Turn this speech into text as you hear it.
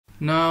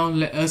Now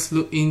let us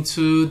look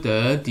into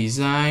the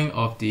design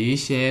of the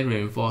shear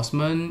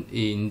reinforcement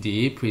in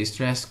the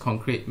prestressed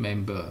concrete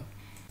member.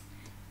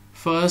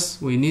 First,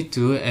 we need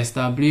to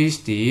establish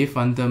the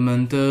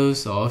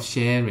fundamentals of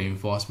shear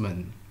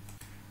reinforcement.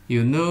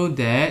 You know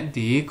that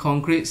the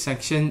concrete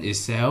section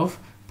itself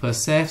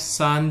possesses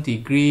some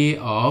degree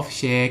of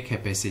shear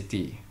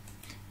capacity,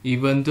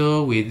 even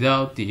though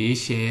without the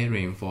shear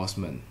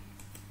reinforcement.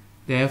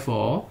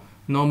 Therefore,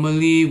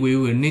 normally we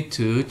will need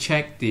to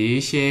check the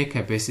shear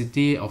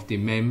capacity of the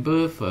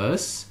member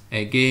first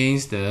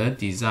against the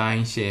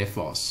design shear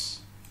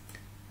force.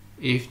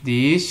 If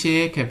the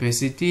shear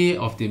capacity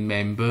of the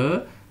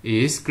member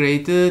is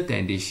greater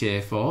than the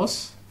shear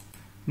force,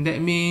 that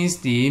means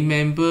the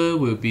member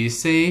will be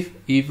safe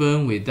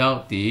even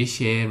without the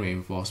shear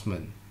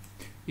reinforcement.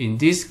 In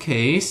this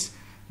case,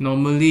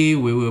 normally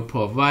we will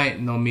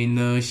provide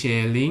nominal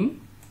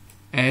shearing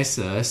as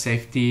a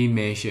safety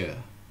measure.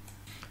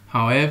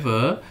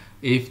 However,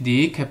 if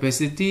the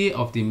capacity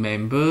of the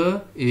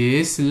member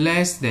is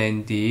less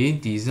than the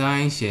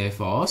design shear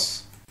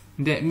force,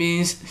 that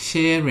means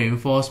shear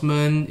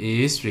reinforcement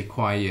is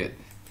required.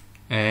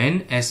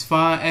 And as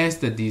far as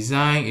the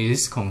design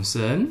is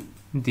concerned,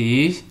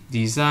 the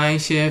design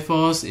shear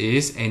force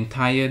is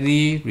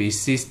entirely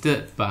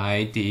resisted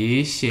by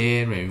the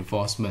shear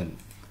reinforcement,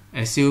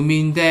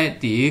 assuming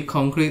that the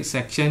concrete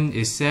section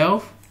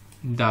itself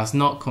does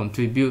not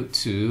contribute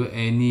to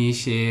any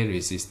shear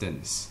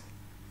resistance.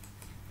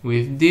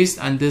 With this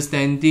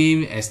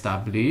understanding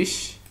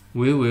established,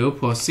 we will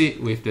proceed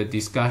with the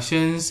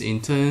discussions in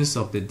terms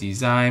of the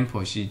design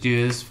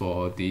procedures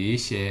for the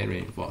shear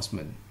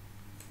reinforcement.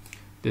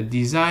 The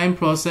design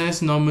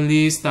process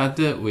normally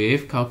started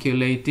with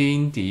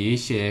calculating the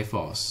shear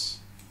force.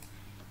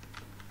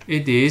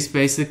 It is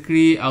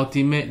basically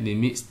ultimate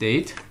limit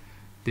state.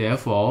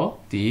 Therefore,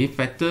 the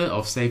factor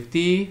of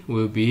safety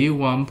will be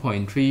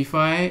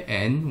 1.35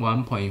 and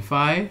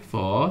 1.5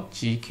 for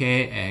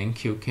GK and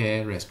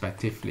QK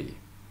respectively.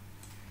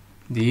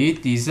 The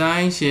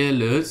design shear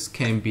loads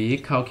can be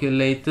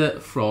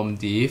calculated from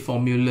the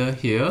formula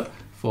here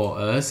for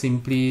a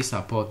simply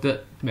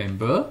supported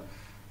member,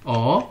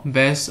 or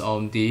based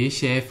on the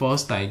shear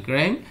force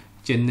diagram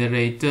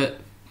generated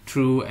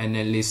through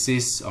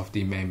analysis of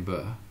the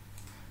member.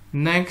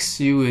 Next,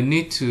 you will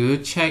need to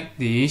check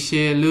the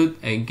shear load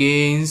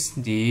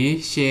against the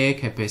shear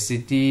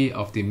capacity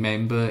of the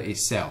member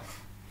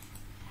itself.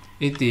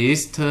 It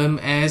is termed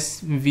as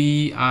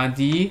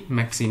Vrd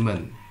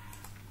Maximum.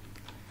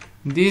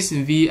 This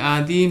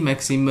Vrd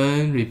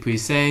Maximum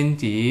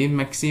represents the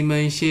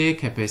maximum shear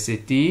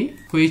capacity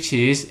which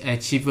is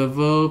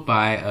achievable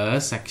by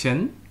a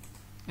section,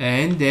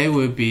 and there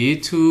will be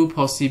two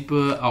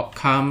possible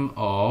outcomes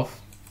of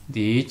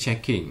the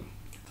checking.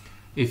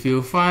 If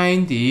you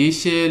find the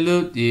shear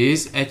load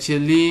is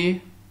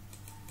actually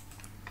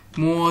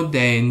more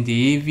than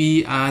the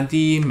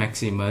Vrd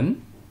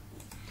maximum,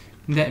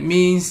 that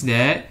means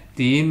that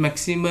the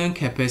maximum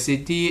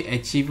capacity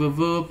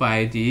achievable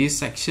by these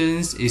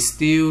sections is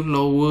still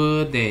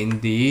lower than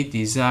the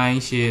design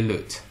shear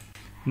load.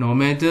 No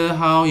matter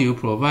how you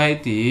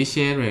provide the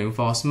shear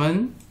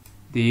reinforcement,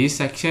 the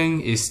section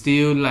is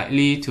still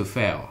likely to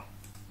fail.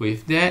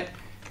 With that,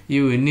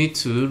 you will need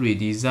to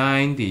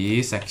redesign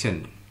the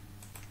section.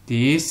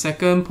 The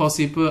second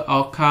possible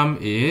outcome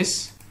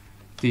is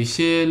the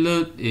shear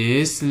load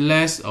is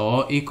less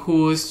or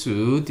equals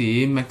to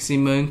the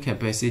maximum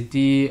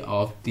capacity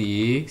of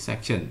the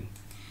section.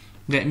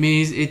 That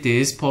means it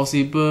is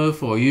possible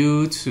for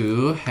you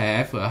to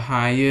have a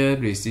higher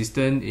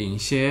resistance in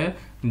shear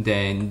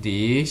than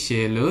the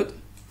shear load,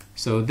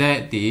 so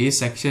that the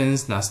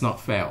sections does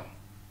not fail.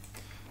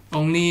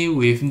 Only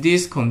with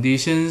these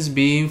conditions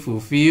being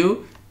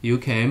fulfilled, you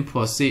can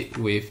proceed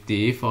with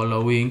the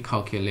following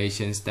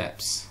calculation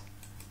steps.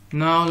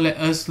 Now let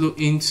us look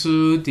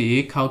into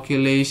the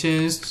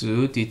calculations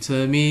to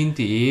determine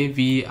the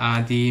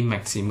Vrd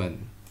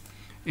maximum.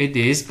 It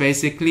is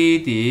basically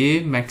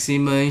the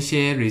maximum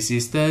shear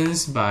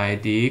resistance by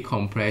the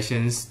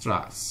compression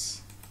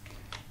struts.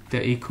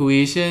 The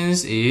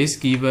equations is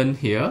given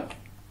here.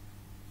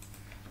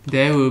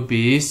 There will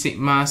be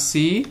sigma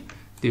c,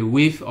 the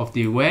width of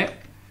the web,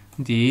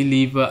 the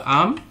lever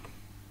arm,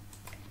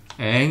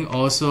 and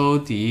also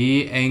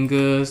the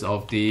angles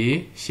of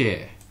the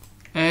shear.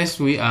 As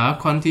we are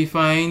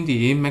quantifying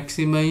the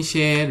maximum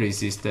shear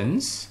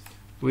resistance,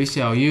 we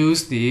shall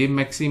use the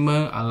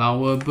maximum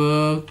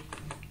allowable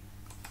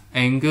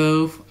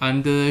angle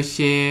under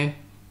shear,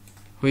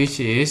 which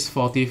is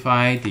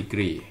 45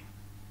 degrees.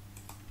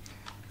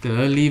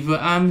 The lever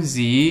arm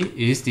Z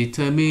is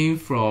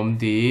determined from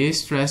the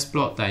stress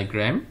plot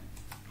diagram,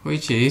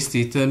 which is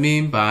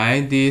determined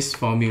by this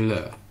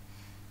formula.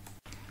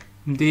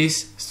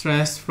 This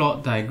stress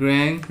plot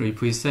diagram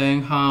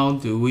represents how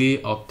do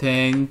we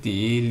obtain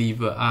the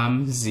lever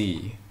arm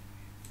Z.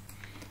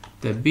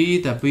 The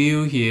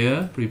BW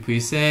here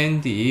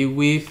represents the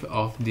width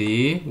of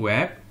the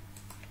web,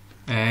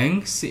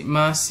 and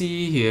sigma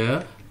C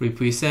here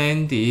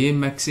represents the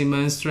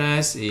maximum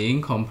stress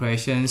in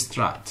compression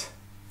strut.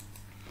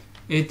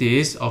 It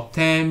is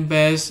obtained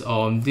based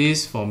on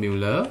this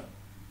formula,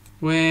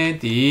 where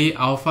the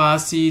alpha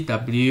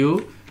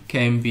CW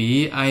can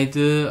be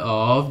either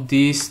of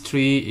these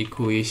three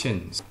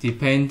equations,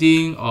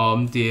 depending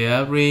on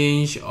their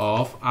range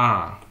of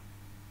R.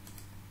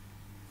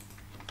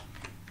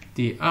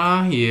 The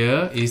R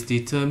here is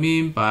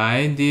determined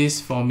by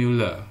this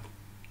formula.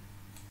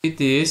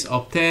 It is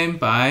obtained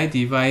by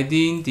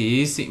dividing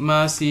the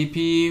sigma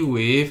Cp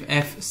with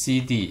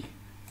FCD.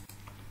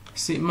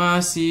 Sigma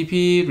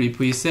Cp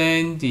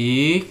represents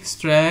the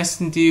stress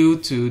due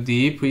to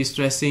the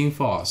prestressing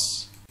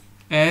force,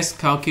 as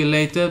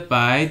calculated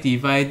by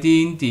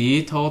dividing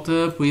the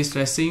total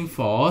prestressing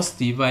force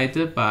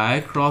divided by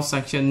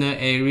cross-sectional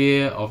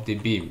area of the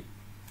beam.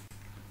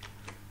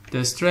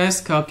 The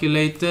stress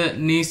calculated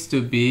needs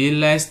to be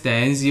less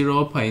than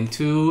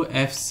 0.2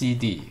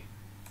 FCD.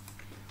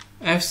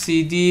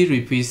 FCD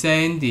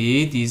represents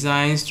the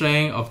design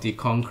strength of the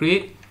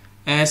concrete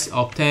as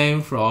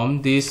obtained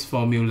from this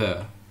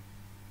formula.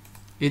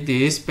 It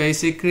is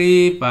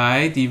basically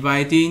by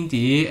dividing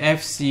the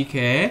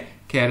FCK,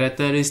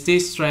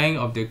 characteristic strength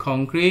of the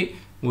concrete,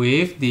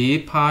 with the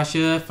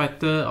partial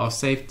factor of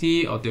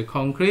safety of the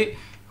concrete,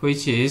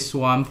 which is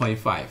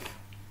 1.5.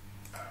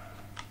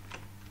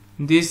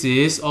 This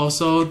is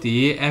also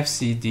the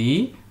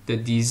FCD, the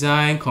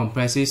design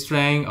compressive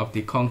strength of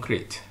the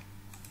concrete.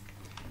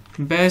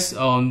 Based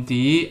on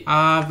the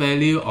R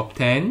value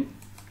obtained,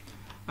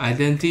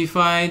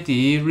 identify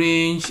the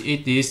range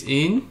it is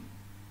in,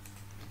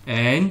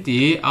 and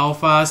the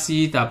alpha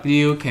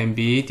CW can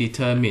be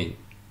determined.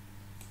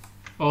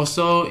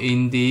 Also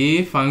in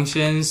the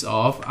functions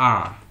of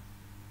R.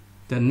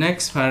 The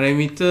next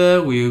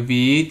parameter will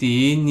be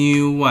the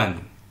new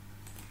one.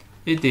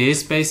 It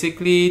is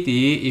basically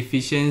the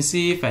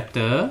efficiency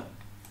factor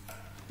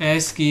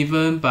as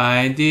given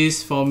by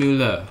this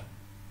formula.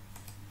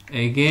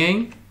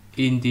 Again,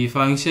 in the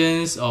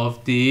functions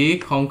of the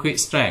concrete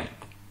strength.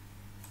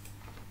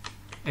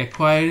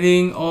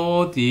 Acquiring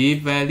all the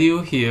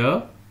value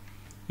here,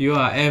 you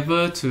are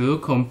able to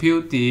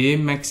compute the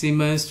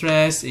maximum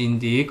stress in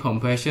the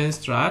compression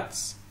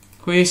struts,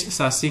 which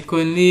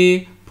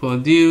subsequently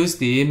produce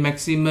the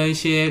maximum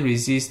shear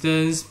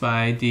resistance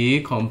by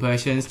the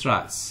compression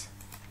struts.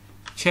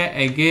 Check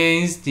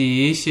against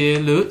the shear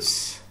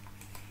loads.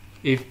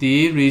 If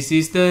the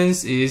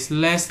resistance is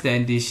less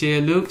than the shear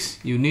loads,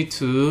 you need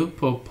to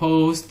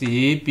propose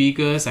the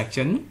bigger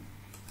section.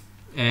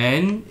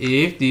 And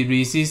if the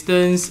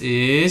resistance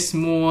is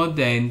more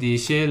than the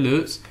shear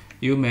loads,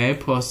 you may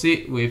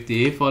proceed with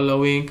the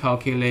following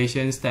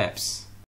calculation steps.